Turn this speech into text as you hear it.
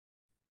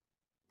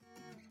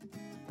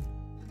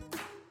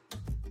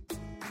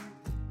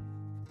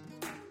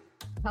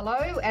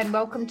Hello and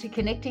welcome to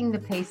Connecting the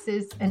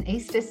Pieces, an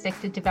Easter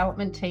Sector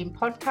Development Team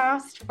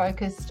podcast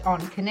focused on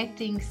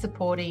connecting,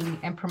 supporting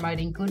and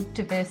promoting good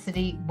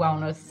diversity,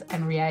 wellness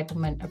and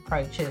reablement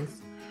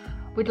approaches.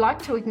 We'd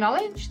like to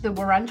acknowledge the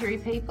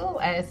Wurundjeri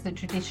people as the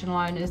traditional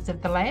owners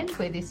of the land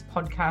where this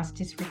podcast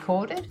is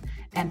recorded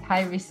and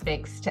pay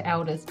respects to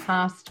elders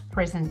past,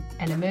 present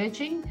and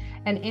emerging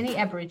and any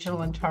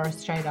Aboriginal and Torres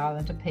Strait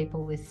Islander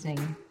people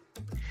listening.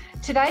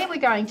 Today, we're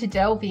going to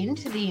delve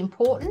into the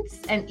importance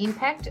and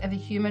impact of a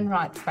human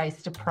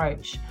rights-based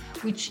approach,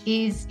 which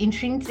is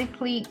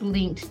intrinsically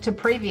linked to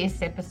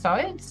previous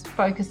episodes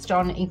focused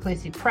on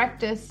inclusive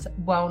practice,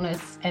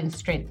 wellness, and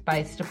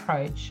strength-based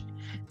approach.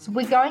 So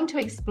we're going to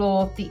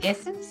explore the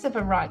essence of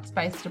a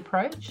rights-based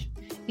approach,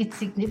 its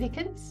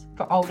significance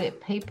for older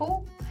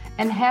people,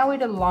 and how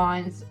it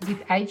aligns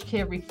with aged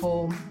care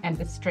reform and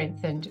the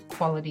strengthened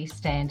quality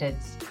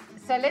standards.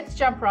 So let's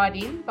jump right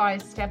in by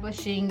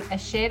establishing a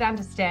shared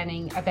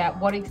understanding about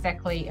what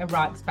exactly a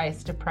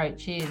rights-based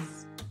approach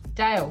is.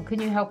 Dale, can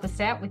you help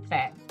us out with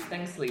that?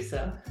 Thanks,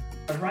 Lisa.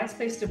 A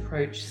rights-based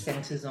approach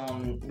centres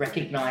on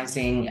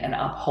recognising and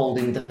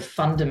upholding the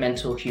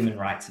fundamental human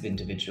rights of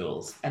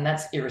individuals, and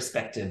that's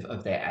irrespective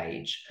of their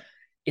age.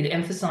 It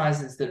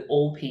emphasises that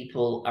all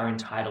people are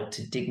entitled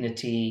to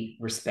dignity,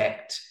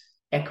 respect,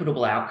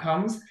 equitable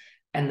outcomes,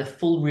 and the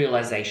full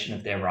realisation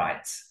of their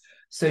rights.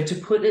 So to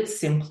put it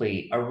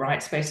simply, a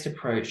rights-based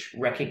approach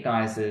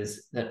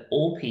recognises that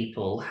all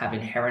people have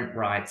inherent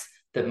rights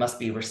that must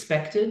be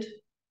respected,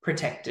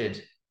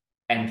 protected,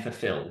 and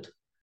fulfilled.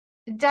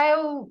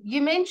 Dale,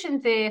 you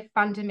mentioned their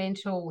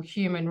fundamental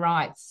human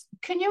rights.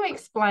 Can you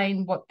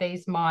explain what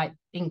these might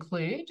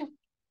include?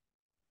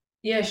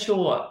 Yeah,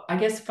 sure. I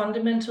guess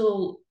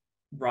fundamental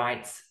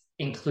rights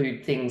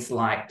include things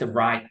like the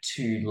right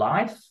to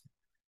life,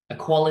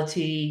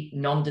 equality,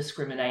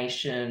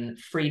 non-discrimination,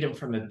 freedom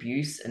from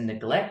abuse and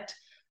neglect,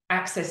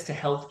 access to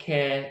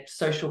healthcare,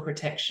 social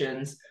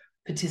protections,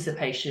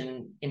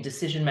 participation in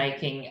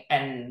decision-making,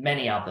 and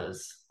many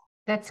others.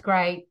 That's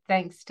great.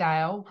 Thanks,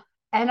 Dale.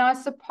 And I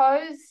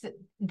suppose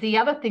the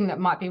other thing that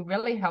might be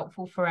really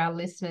helpful for our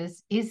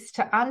listeners is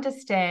to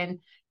understand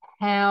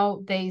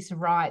how these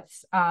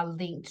rights are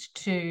linked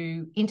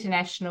to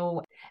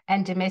international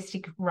and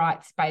domestic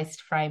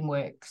rights-based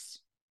frameworks.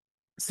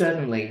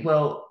 Certainly.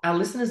 Well, our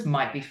listeners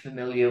might be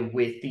familiar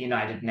with the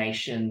United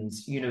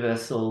Nations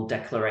Universal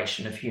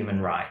Declaration of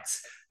Human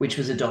Rights, which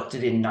was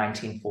adopted in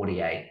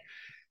 1948.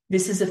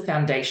 This is a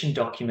foundation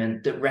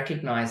document that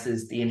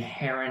recognises the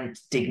inherent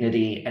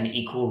dignity and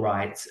equal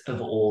rights of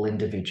all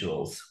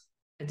individuals.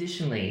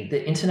 Additionally,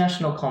 the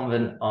International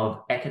Convention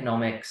of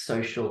Economic,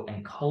 Social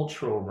and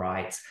Cultural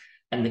Rights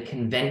and the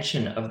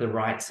Convention of the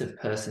Rights of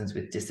Persons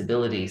with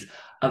Disabilities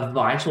are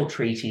vital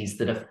treaties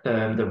that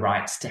affirm the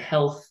rights to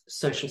health,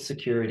 social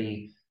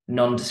security,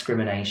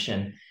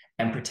 non-discrimination,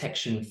 and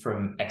protection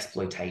from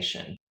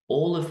exploitation,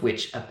 all of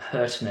which are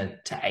pertinent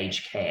to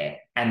aged care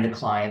and the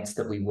clients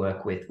that we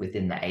work with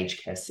within the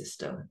aged care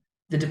system.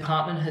 The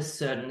department has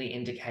certainly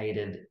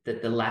indicated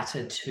that the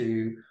latter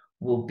two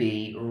will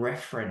be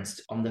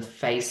referenced on the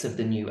face of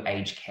the new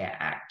Aged Care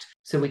Act.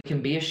 So we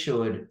can be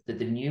assured that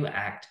the new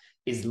Act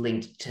is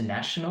linked to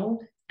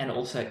national and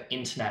also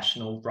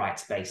international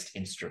rights-based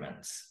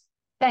instruments.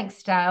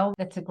 Thanks, Dale.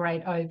 That's a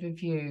great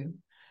overview.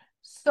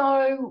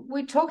 So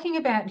we're talking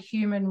about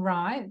human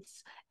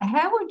rights.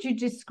 How would you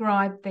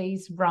describe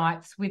these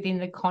rights within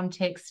the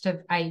context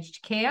of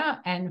aged care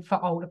and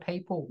for older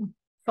people?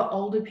 For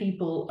older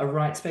people, a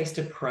rights-based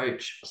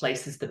approach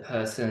places the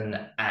person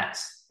at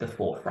the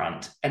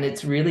forefront, and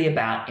it's really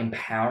about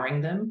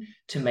empowering them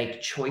to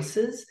make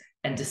choices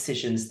and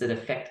decisions that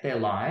affect their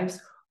lives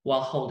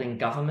while holding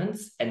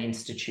governments and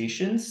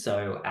institutions,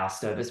 so our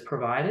service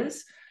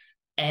providers,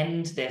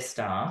 and their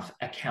staff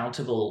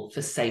accountable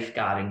for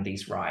safeguarding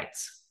these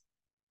rights.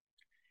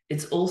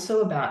 It's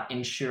also about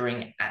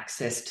ensuring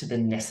access to the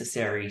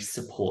necessary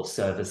support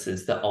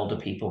services that older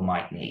people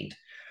might need.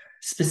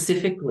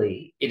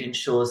 Specifically, it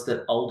ensures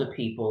that older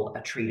people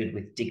are treated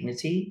with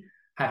dignity,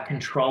 have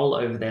control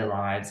over their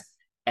lives,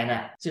 and are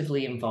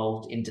actively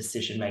involved in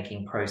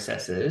decision-making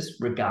processes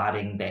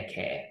regarding their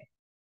care.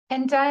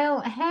 And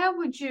Dale, how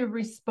would you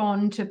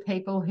respond to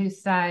people who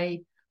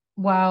say,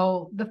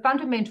 well, the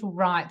fundamental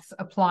rights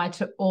apply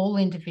to all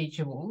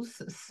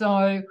individuals,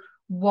 so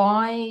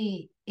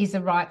why is a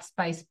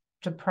rights-based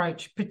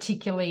approach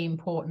particularly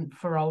important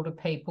for older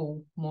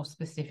people more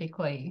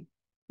specifically?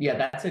 Yeah,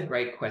 that's a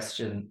great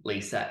question,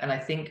 Lisa. And I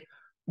think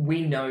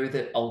we know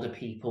that older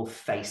people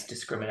face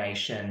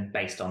discrimination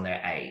based on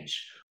their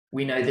age.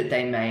 We know that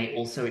they may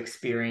also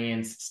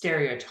experience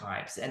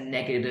stereotypes and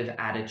negative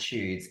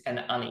attitudes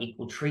and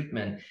unequal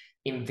treatment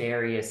in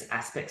various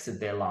aspects of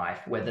their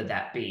life, whether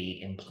that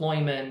be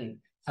employment,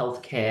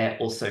 healthcare,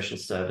 or social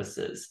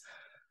services.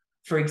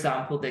 For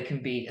example, there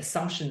can be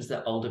assumptions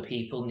that older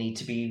people need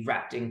to be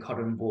wrapped in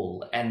cotton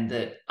wool and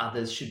that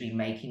others should be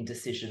making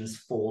decisions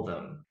for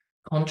them.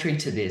 Contrary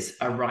to this,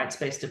 a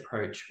rights-based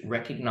approach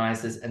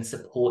recognises and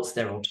supports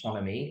their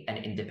autonomy and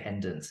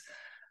independence,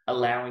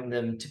 allowing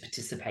them to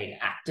participate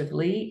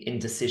actively in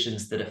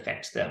decisions that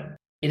affect them.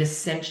 It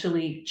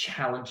essentially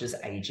challenges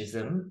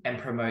ageism and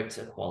promotes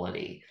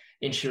equality,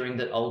 ensuring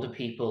that older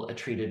people are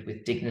treated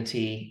with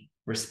dignity,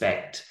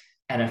 respect,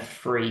 and are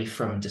free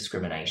from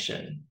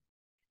discrimination.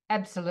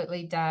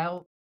 Absolutely,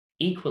 Dale.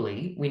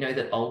 Equally, we know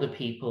that older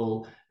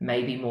people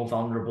may be more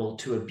vulnerable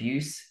to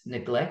abuse,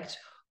 neglect,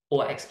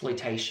 or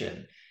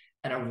exploitation.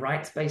 And a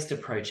rights-based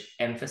approach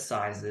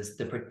emphasizes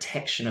the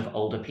protection of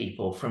older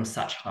people from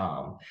such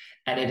harm,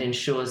 and it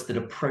ensures that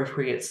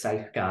appropriate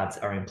safeguards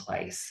are in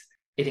place.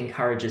 It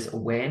encourages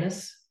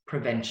awareness,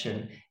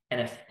 prevention,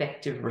 and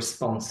effective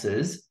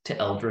responses to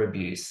elder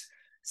abuse,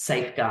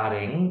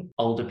 safeguarding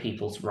older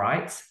people's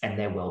rights and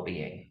their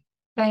well-being.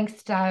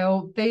 Thanks,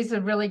 Dale. These are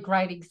really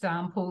great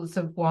examples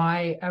of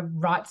why a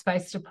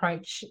rights-based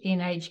approach in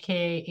aged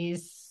care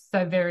is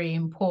so very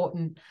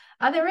important.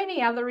 Are there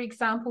any other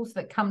examples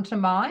that come to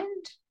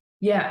mind?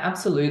 Yeah,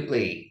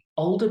 absolutely.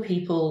 Older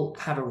people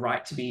have a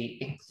right to be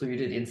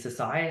included in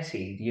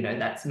society.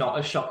 That's not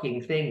a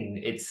shocking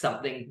thing. It's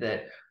something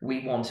that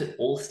we want at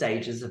all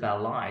stages of our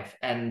life.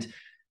 And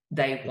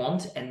they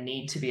want and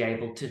need to be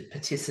able to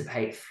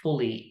participate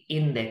fully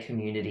in their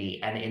community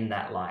and in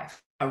that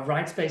life. A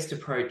rights-based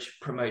approach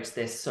promotes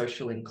their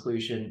social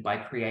inclusion by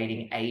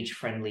creating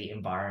age-friendly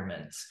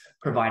environments,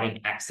 providing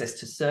access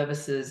to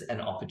services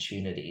and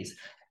opportunities,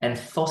 and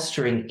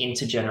fostering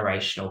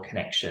intergenerational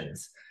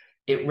connections.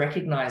 It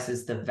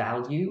recognises the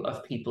value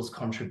of people's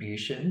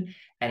contribution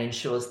and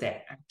ensures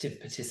their active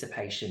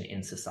participation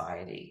in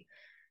society.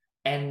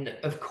 And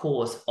of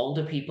course,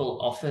 older people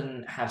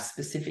often have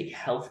specific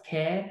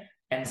healthcare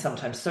and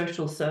sometimes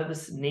social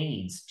service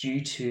needs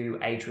due to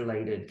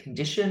age-related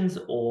conditions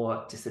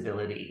or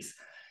disabilities.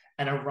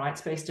 And a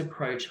rights-based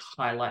approach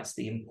highlights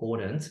the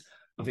importance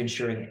of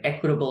ensuring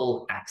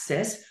equitable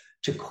access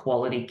to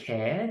quality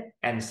care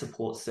and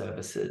support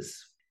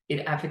services.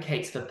 It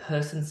advocates for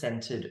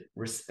person-centered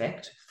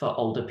respect for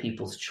older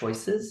people's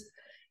choices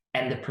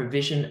and the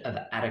provision of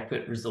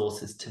adequate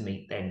resources to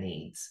meet their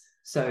needs.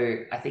 So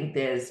I think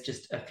there's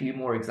just a few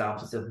more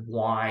examples of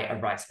why a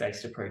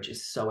rights-based approach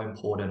is so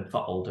important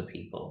for older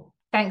people.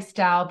 Thanks,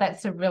 Dale.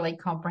 That's a really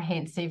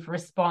comprehensive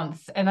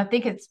response. And I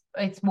think it's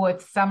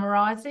worth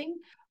summarising.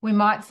 We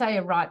might say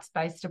a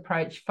rights-based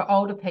approach for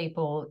older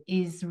people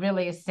is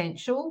really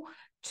essential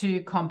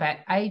to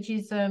combat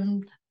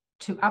ageism,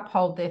 to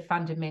uphold their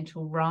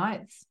fundamental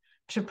rights,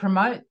 to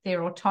promote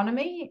their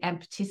autonomy and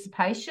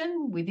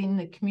participation within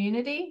the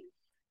community,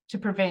 to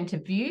prevent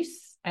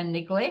abuse and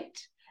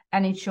neglect,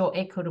 and ensure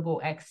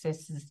equitable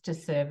access to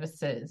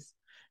services.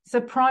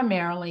 So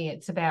primarily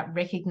it's about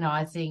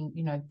recognising,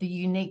 the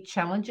unique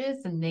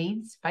challenges and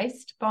needs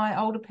faced by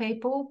older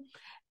people.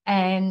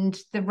 And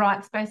the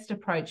rights-based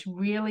approach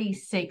really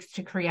seeks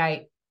to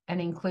create an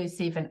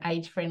inclusive and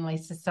age-friendly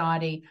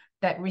society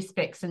that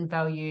respects and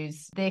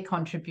values their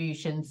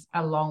contributions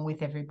along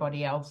with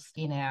everybody else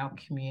in our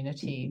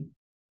community.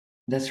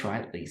 That's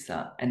right,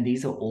 Lisa. And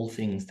these are all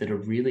things that are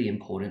really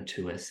important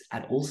to us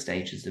at all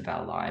stages of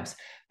our lives,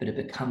 but it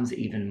becomes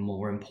even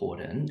more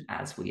important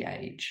as we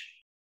age.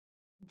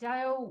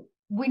 Dale,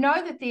 we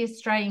know that the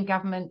Australian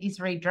government is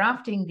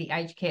redrafting the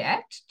Aged Care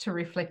Act to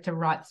reflect a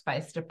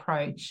rights-based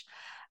approach.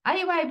 Are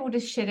you able to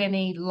shed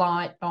any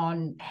light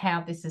on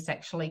how this has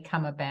actually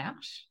come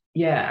about?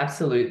 Yeah,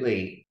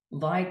 absolutely.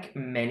 Like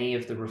many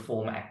of the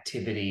reform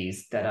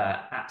activities that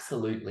are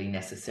absolutely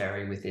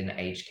necessary within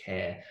aged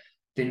care,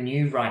 the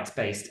new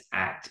Rights-Based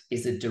Act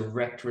is a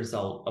direct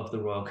result of the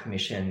Royal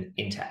Commission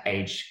into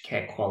Aged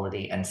Care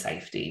Quality and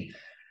Safety.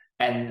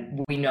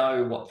 And we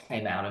know what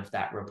came out of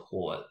that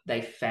report.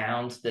 They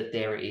found that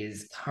there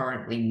is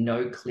currently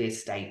no clear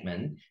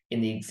statement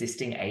in the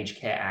existing Aged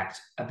Care Act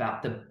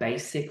about the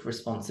basic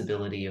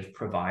responsibility of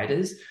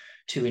providers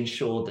to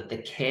ensure that the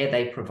care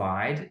they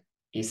provide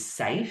is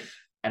safe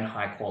and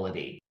high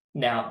quality.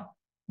 Now,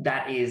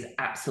 that is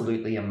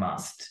absolutely a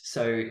must.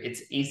 So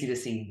it's easy to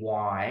see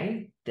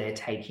why they're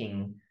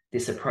taking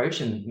this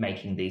approach and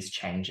making these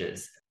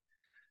changes.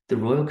 The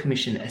Royal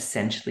Commission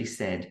essentially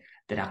said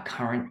that our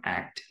current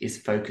Act is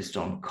focused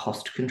on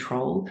cost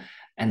control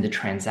and the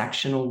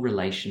transactional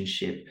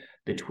relationship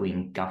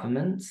between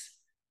governments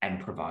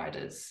and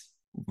providers,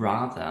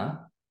 rather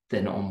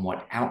than on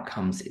what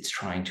outcomes it's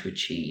trying to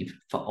achieve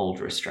for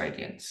older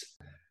Australians.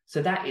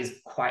 So that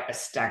is quite a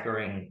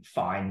staggering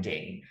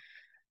finding.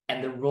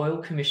 And the Royal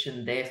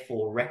Commission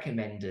therefore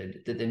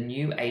recommended that the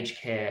new aged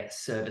care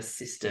service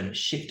system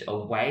shift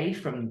away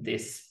from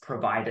this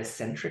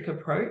provider-centric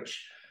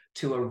approach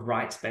to a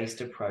rights-based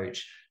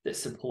approach that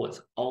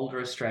supports older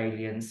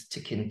Australians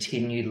to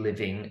continue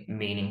living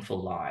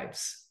meaningful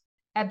lives.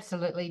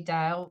 Absolutely,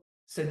 Dale.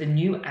 So the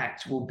new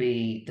Act will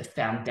be the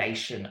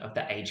foundation of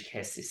the aged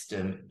care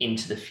system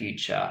into the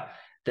future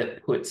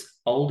that puts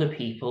older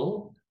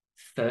people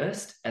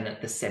first and at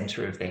the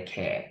centre of their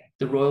care.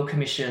 The Royal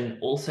Commission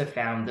also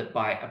found that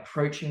by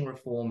approaching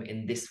reform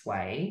in this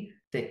way,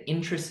 the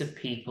interests of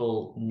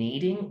people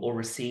needing or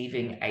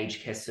receiving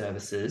aged care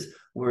services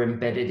were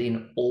embedded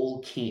in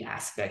all key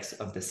aspects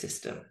of the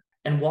system.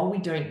 And while we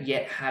don't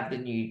yet have the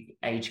new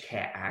Aged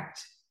Care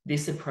Act,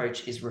 this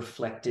approach is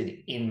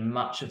reflected in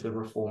much of the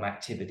reform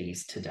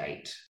activities to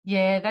date.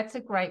 Yeah, that's a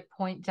great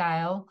point,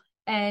 Dale.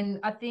 And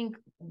I think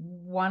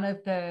one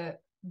of the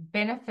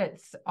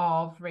benefits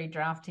of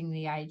redrafting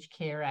the Aged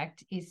Care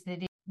Act is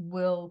that it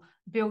will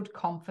build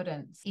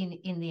confidence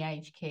in the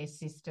aged care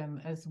system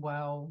as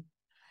well.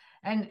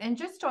 And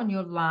just on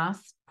your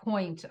last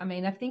point, I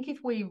mean, I think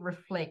if we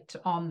reflect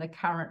on the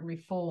current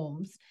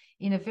reforms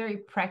in a very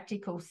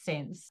practical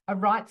sense, a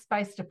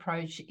rights-based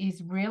approach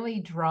is really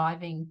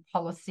driving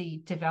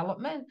policy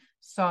development.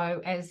 So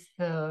as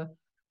the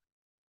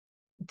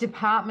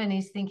department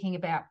is thinking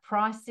about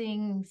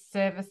pricing,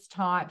 service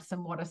types,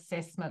 and what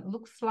assessment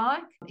looks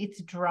like, it's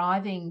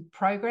driving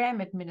program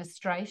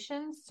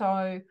administration.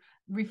 So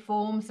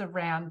reforms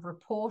around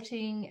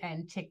reporting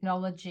and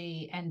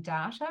technology and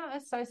data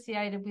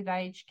associated with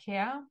aged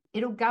care.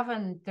 It'll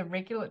govern the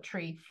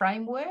regulatory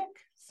framework.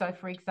 So,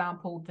 for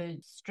example, the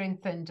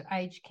strengthened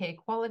aged care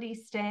quality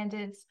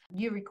standards,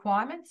 new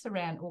requirements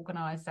around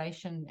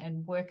organisation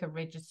and worker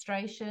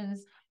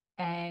registrations.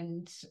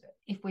 And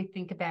if we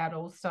think about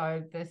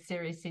also the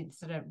serious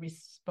incident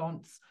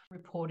response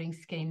reporting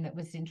scheme that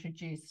was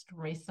introduced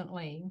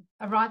recently,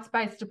 a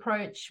rights-based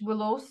approach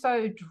will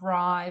also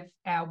drive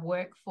our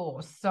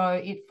workforce. So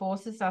it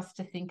forces us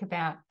to think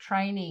about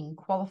training,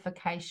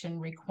 qualification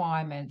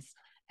requirements.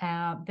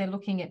 They're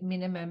looking at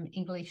minimum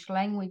English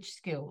language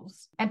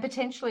skills and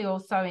potentially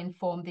also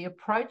inform the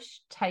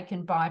approach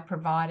taken by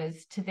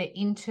providers to their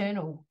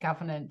internal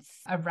governance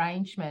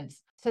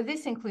arrangements. So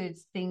this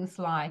includes things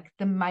like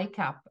the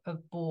makeup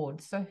of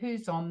boards, so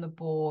who's on the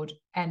board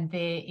and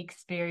their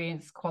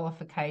experience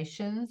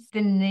qualifications,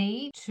 the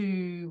need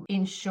to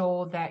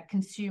ensure that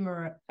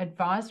consumer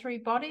advisory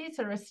bodies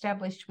are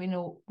established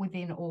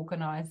within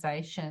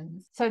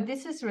organisations. So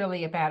this is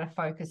really about a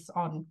focus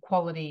on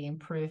quality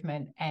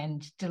improvement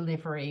and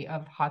delivery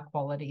of high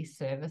quality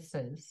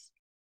services.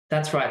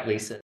 That's right,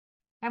 Lisa.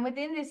 And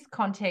within this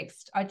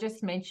context, I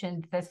just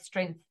mentioned the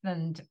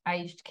strengthened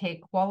aged care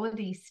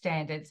quality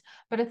standards,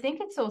 but I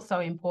think it's also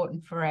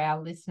important for our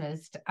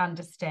listeners to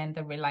understand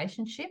the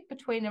relationship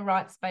between a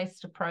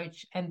rights-based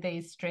approach and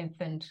these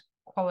strengthened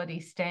quality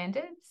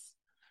standards.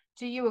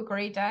 Do you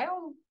agree,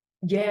 Dale?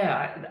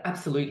 Yeah,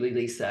 absolutely,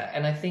 Lisa.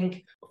 And I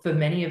think for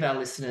many of our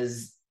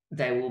listeners,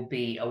 they will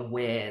be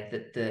aware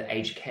that the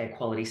aged care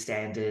quality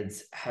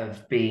standards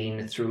have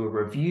been through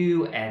a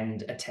review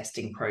and a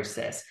testing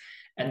process.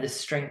 And the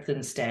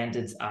strengthened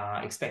standards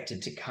are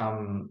expected to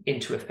come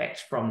into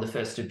effect from the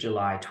 1st of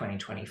July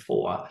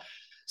 2024.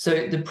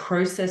 So the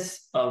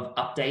process of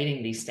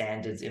updating these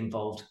standards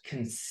involved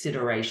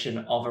consideration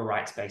of a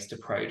rights-based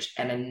approach,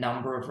 and a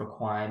number of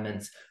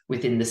requirements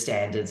within the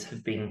standards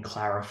have been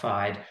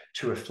clarified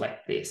to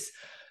reflect this.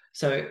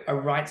 So a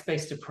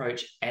rights-based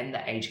approach and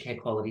the aged care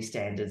quality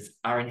standards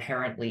are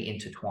inherently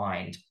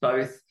intertwined,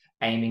 both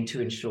aiming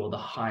to ensure the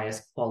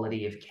highest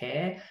quality of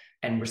care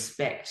and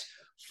respect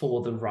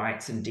for the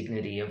rights and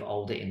dignity of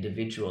older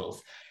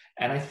individuals.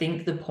 And I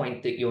think the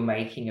point that you're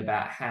making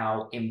about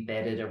how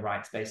embedded a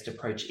rights-based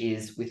approach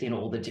is within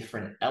all the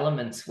different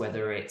elements,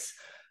 whether it's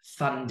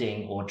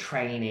funding or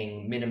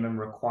training, minimum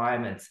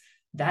requirements,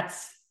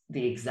 that's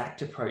the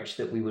exact approach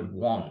that we would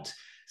want,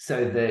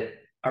 so that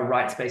a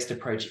rights-based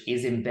approach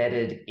is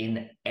embedded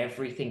in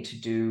everything to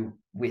do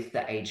with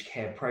the aged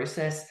care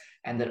process,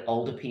 and that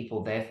older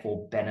people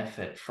therefore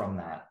benefit from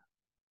that.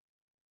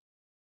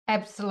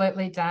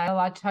 Absolutely, Dale.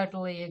 I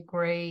totally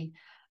agree.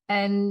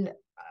 And,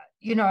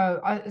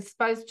 I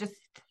suppose just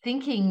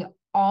thinking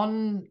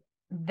on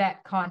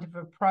that kind of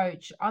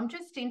approach, I'm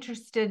just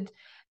interested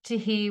to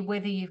hear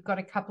whether you've got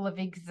a couple of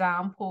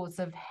examples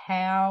of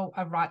how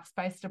a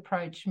rights-based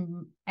approach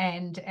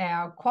and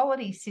our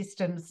quality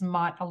systems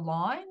might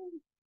align.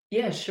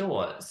 Yeah,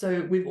 sure.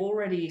 So we've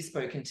already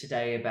spoken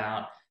today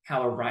about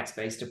how a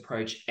rights-based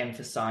approach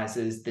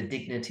emphasizes the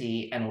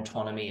dignity and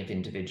autonomy of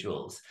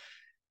individuals.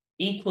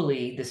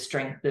 Equally, the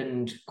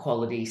strengthened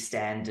quality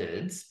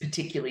standards,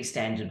 particularly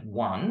Standard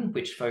 1,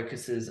 which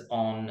focuses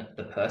on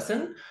the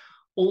person,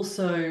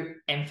 also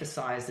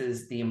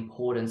emphasizes the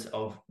importance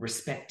of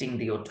respecting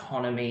the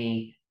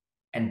autonomy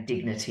and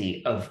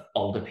dignity of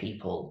older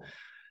people.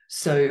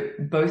 So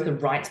both the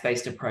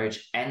rights-based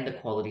approach and the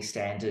quality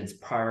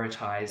standards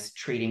prioritize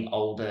treating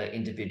older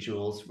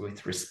individuals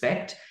with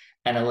respect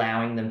and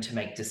allowing them to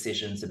make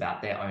decisions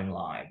about their own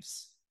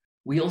lives.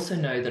 We also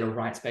know that a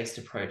rights-based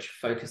approach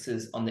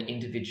focuses on the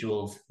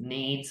individual's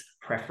needs,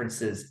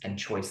 preferences, and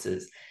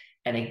choices.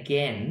 And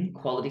again,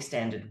 Quality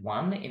Standard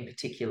 1 in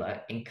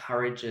particular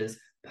encourages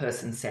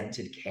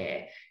person-centered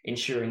care,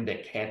 ensuring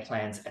that care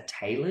plans are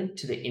tailored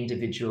to the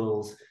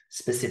individual's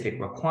specific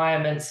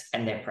requirements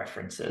and their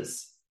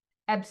preferences.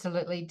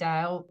 Absolutely,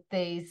 Dale.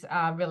 These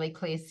are really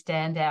clear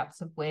standouts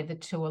of where the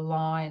two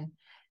align.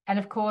 And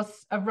of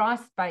course, a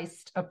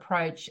rights-based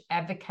approach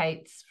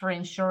advocates for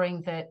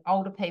ensuring that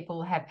older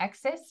people have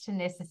access to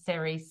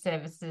necessary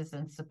services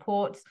and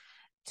supports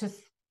to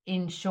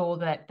ensure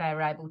that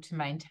they're able to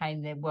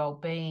maintain their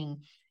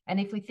well-being. And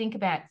if we think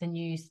about the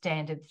new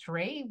Standard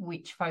 3,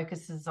 which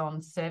focuses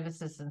on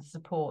services and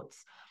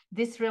supports,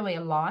 this really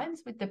aligns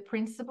with the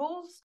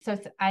principles. So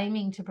it's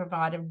aiming to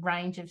provide a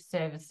range of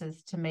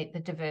services to meet the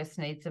diverse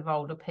needs of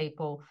older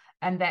people.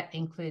 And that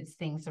includes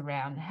things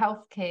around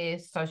healthcare,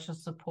 social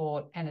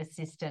support, and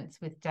assistance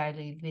with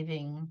daily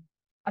living.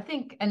 I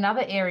think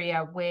another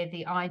area where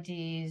the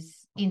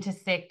ideas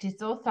intersect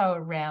is also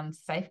around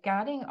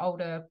safeguarding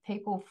older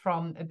people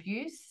from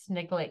abuse,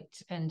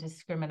 neglect, and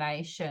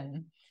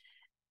discrimination.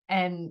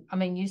 And I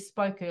mean, you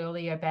spoke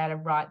earlier about a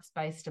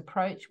rights-based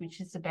approach,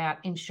 which is about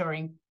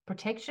ensuring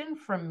protection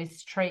from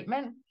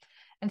mistreatment.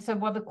 And so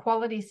while the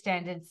quality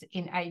standards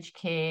in aged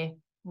care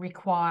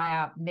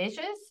require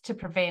measures to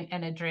prevent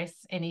and address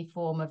any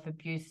form of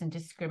abuse and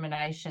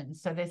discrimination,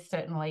 so there's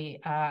certainly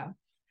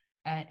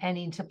an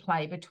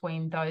interplay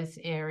between those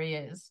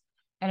areas.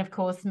 And of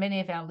course, many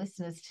of our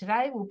listeners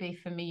today will be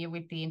familiar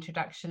with the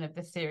introduction of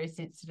the Serious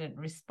Incident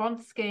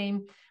Response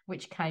Scheme,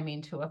 which came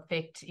into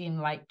effect in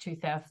late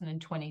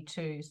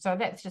 2022. So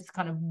that's just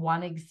kind of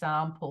one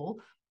example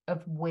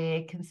of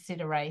where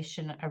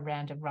consideration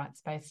around a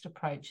rights-based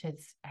approach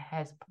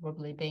has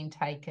probably been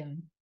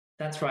taken.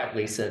 That's right,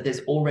 Lisa.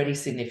 There's already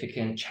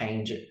significant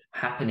change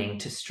happening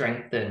to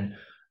strengthen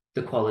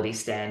the quality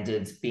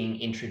standards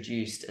being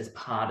introduced as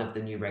part of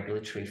the new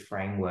regulatory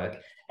framework.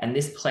 And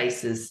this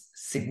places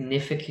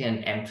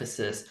significant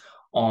emphasis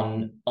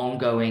on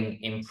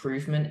ongoing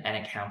improvement and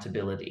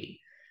accountability.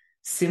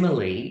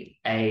 Similarly,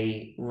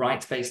 a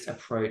rights-based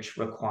approach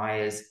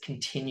requires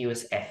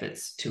continuous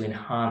efforts to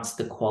enhance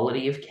the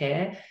quality of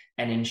care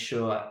and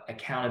ensure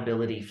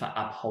accountability for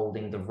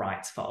upholding the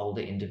rights for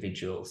older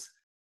individuals.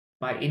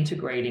 By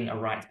integrating a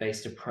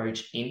rights-based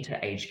approach into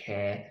aged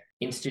care,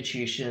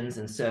 institutions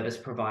and service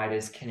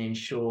providers can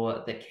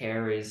ensure that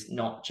care is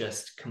not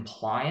just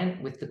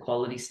compliant with the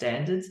quality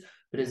standards,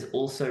 but is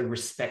also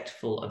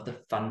respectful of the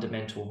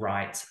fundamental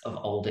rights of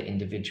older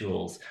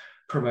individuals,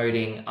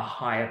 promoting a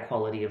higher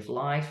quality of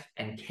life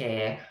and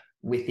care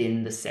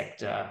within the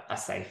sector are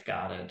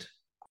safeguarded.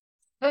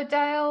 So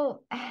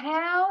Dale,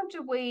 how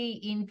do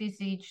we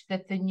envisage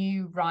that the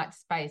new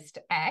rights-based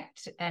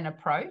act and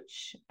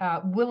approach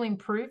will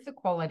improve the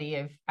quality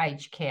of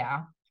aged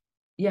care?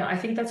 Yeah, I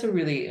think that's a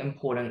really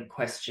important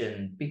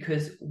question,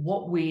 because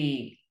what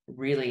we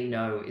really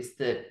know is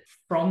that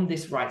from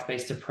this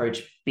rights-based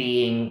approach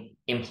being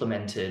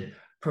implemented,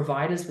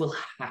 providers will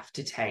have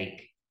to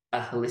take a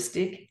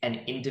holistic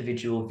and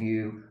individual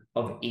view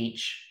of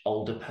each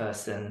older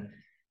person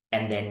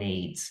and their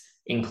needs,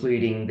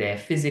 including their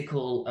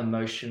physical,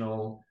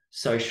 emotional,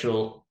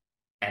 social,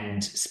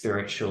 and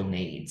spiritual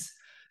needs.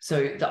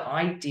 So the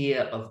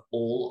idea of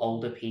all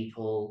older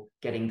people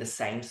getting the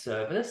same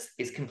service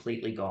is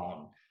completely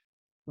gone.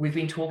 We've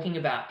been talking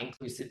about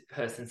inclusive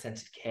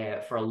person-centered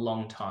care for a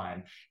long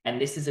time,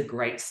 and this is a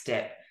great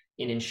step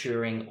in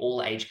ensuring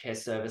all aged care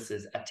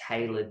services are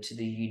tailored to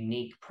the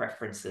unique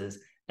preferences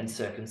and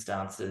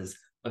circumstances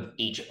of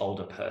each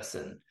older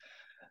person.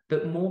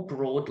 But more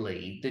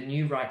broadly, the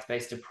new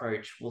rights-based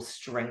approach will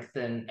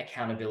strengthen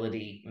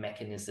accountability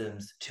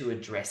mechanisms to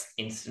address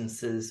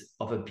instances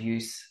of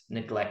abuse,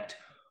 neglect,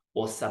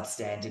 or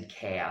substandard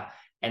care,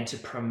 and to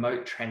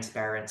promote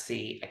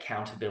transparency,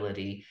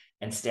 accountability,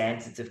 and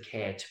standards of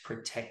care to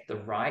protect the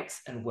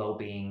rights and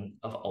well-being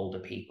of older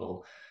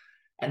people.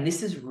 And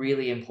this is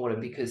really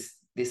important because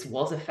this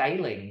was a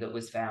failing that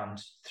was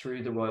found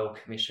through the Royal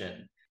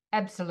Commission.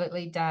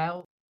 Absolutely,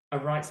 Dale. A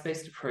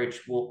rights-based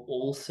approach will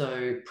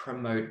also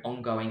promote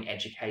ongoing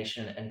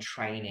education and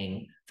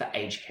training for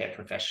aged care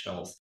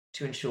professionals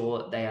to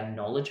ensure they are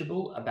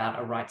knowledgeable about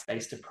a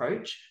rights-based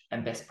approach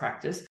and best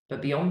practice,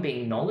 but beyond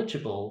being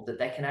knowledgeable, that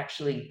they can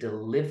actually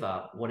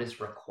deliver what is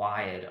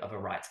required of a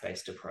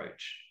rights-based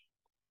approach.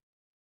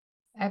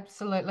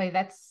 Absolutely.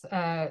 That's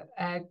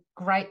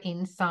great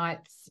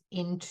insights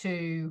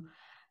into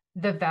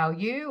the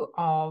value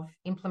of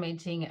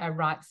implementing a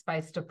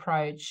rights-based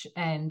approach.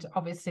 And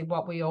obviously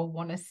what we all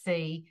want to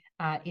see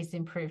is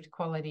improved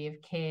quality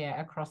of care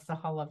across the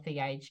whole of the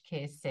aged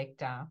care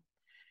sector.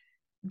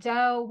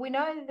 Dale, we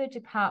know the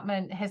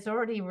department has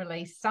already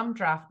released some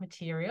draft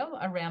material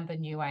around the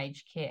new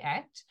Aged Care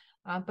Act,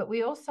 but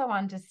we also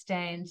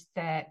understand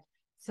that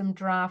some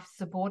draft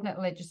subordinate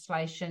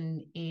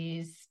legislation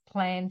is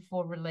planned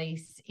for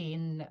release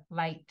in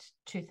late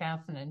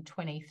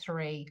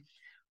 2023.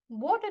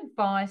 What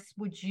advice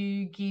would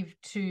you give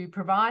to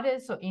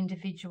providers or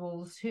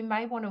individuals who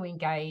may want to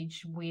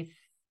engage with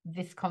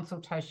this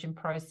consultation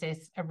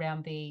process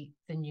around the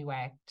new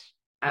Act?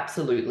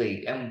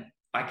 Absolutely. And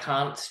I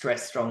can't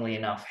stress strongly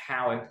enough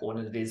how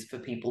important it is for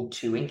people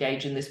to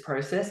engage in this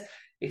process.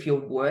 If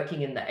you're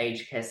working in the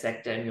aged care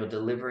sector and you're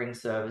delivering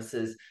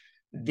services,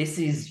 this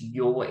is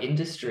your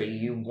industry.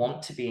 You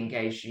want to be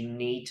engaged. You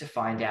need to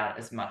find out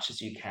as much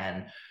as you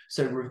can.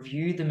 So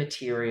review the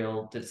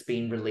material that's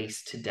been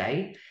released to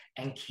date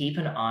and keep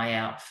an eye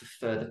out for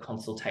further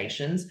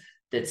consultations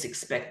that's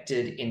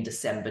expected in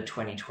December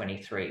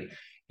 2023.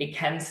 It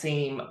can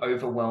seem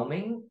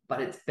overwhelming,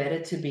 but it's better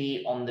to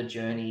be on the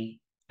journey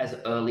as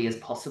early as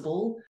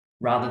possible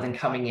rather than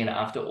coming in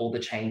after all the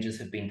changes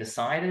have been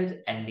decided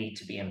and need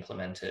to be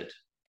implemented.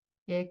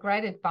 Yeah,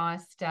 great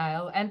advice,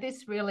 Dale. And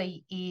this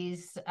really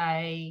is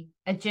a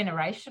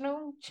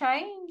generational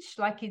change.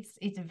 Like it's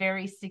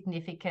very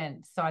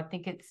significant. So I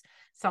think it's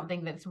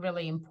something that's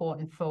really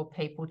important for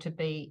people to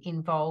be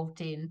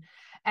involved in.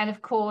 And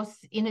of course,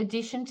 in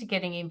addition to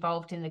getting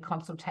involved in the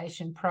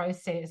consultation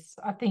process,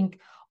 I think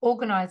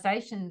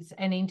organisations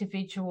and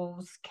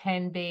individuals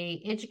can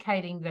be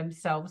educating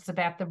themselves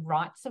about the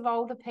rights of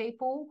older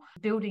people,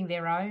 building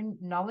their own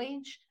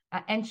knowledge,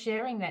 and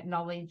sharing that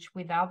knowledge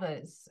with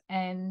others.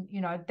 And,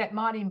 that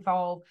might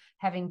involve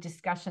having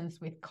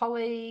discussions with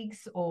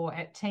colleagues or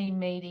at team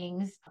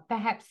meetings,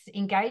 perhaps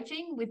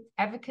engaging with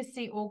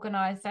advocacy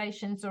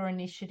organisations or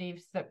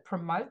initiatives that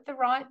promote the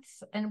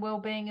rights and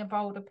wellbeing of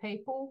older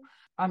people.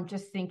 I'm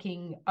just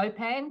thinking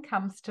OPAN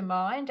comes to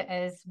mind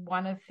as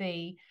one of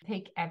the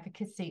peak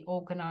advocacy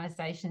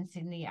organisations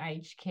in the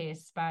aged care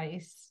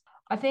space.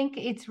 I think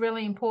it's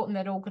really important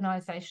that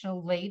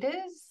organisational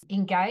leaders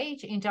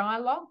engage in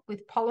dialogue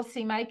with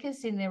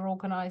policymakers in their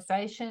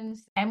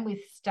organisations and with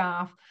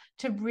staff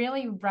to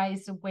really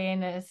raise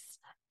awareness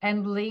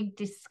and lead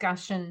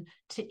discussion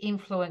to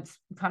influence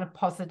kind of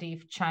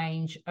positive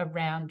change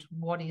around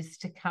what is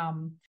to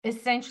come.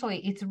 Essentially,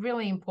 it's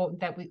really important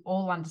that we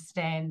all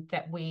understand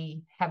that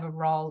we have a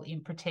role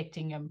in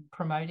protecting and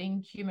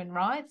promoting human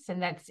rights,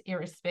 and that's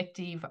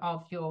irrespective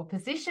of your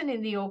position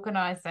in the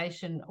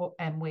organisation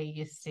and where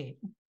you sit.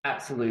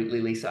 Absolutely,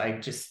 Lisa. I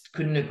just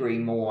couldn't agree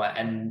more.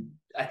 And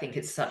I think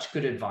it's such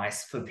good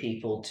advice for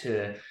people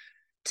to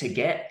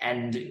get,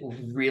 and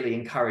really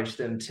encourage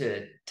them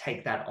to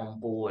take that on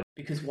board.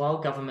 Because while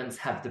governments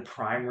have the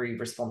primary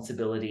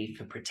responsibility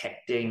for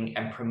protecting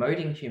and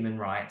promoting human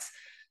rights,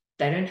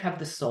 they don't have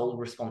the sole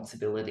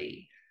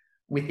responsibility.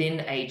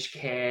 Within aged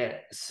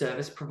care,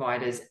 service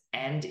providers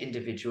and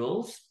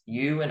individuals,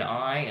 you and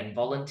I and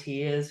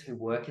volunteers who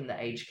work in the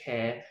aged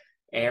care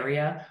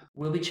area,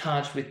 will be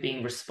charged with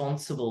being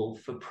responsible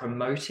for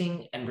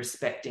promoting and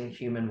respecting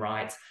human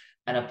rights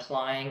and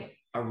applying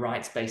a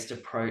rights-based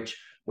approach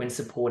when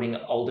supporting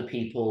older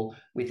people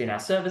within our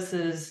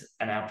services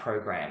and our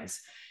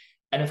programs.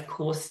 And of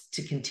course,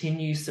 to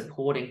continue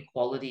supporting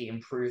quality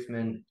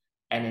improvement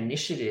and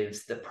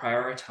initiatives that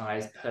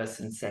prioritise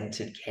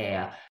person-centred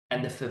care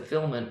and the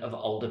fulfilment of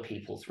older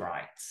people's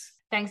rights.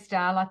 Thanks,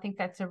 Dale. I think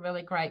that's a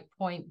really great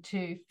point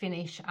to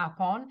finish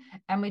up on.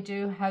 And we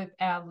do hope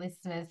our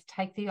listeners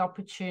take the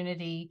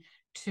opportunity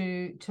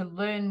to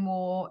learn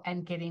more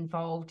and get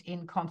involved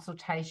in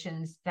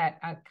consultations that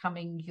are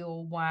coming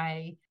your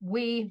way.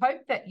 We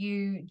hope that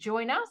you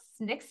join us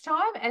next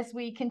time as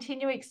we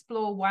continue to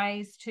explore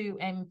ways to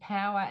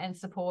empower and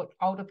support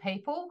older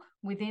people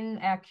within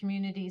our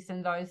communities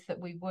and those that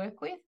we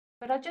work with.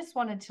 But I just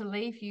wanted to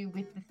leave you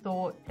with the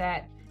thought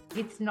that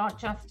it's not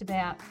just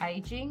about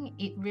ageing,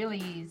 it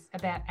really is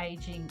about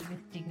ageing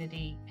with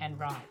dignity and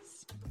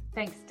rights.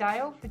 Thanks,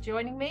 Dale, for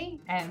joining me,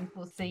 and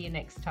we'll see you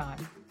next time.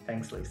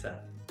 Thanks,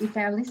 Lisa. If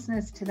our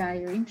listeners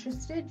today are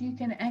interested, you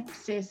can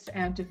access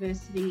our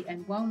diversity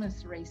and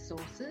wellness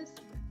resources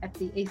at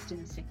the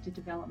Eastern Sector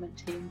Development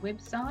Team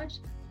website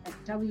at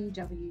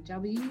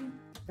www.esdt.com.au.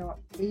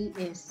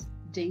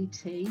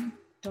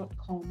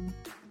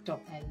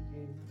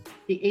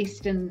 The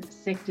Eastern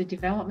Sector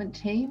Development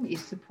Team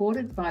is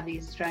supported by the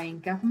Australian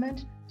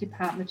Government,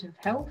 Department of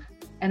Health,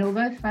 and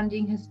although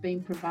funding has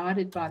been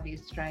provided by the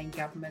Australian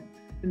Government,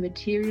 the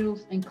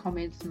materials and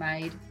comments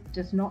made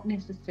does not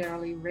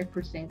necessarily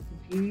represent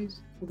the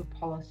views or the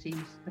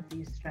policies of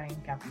the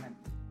Australian Government.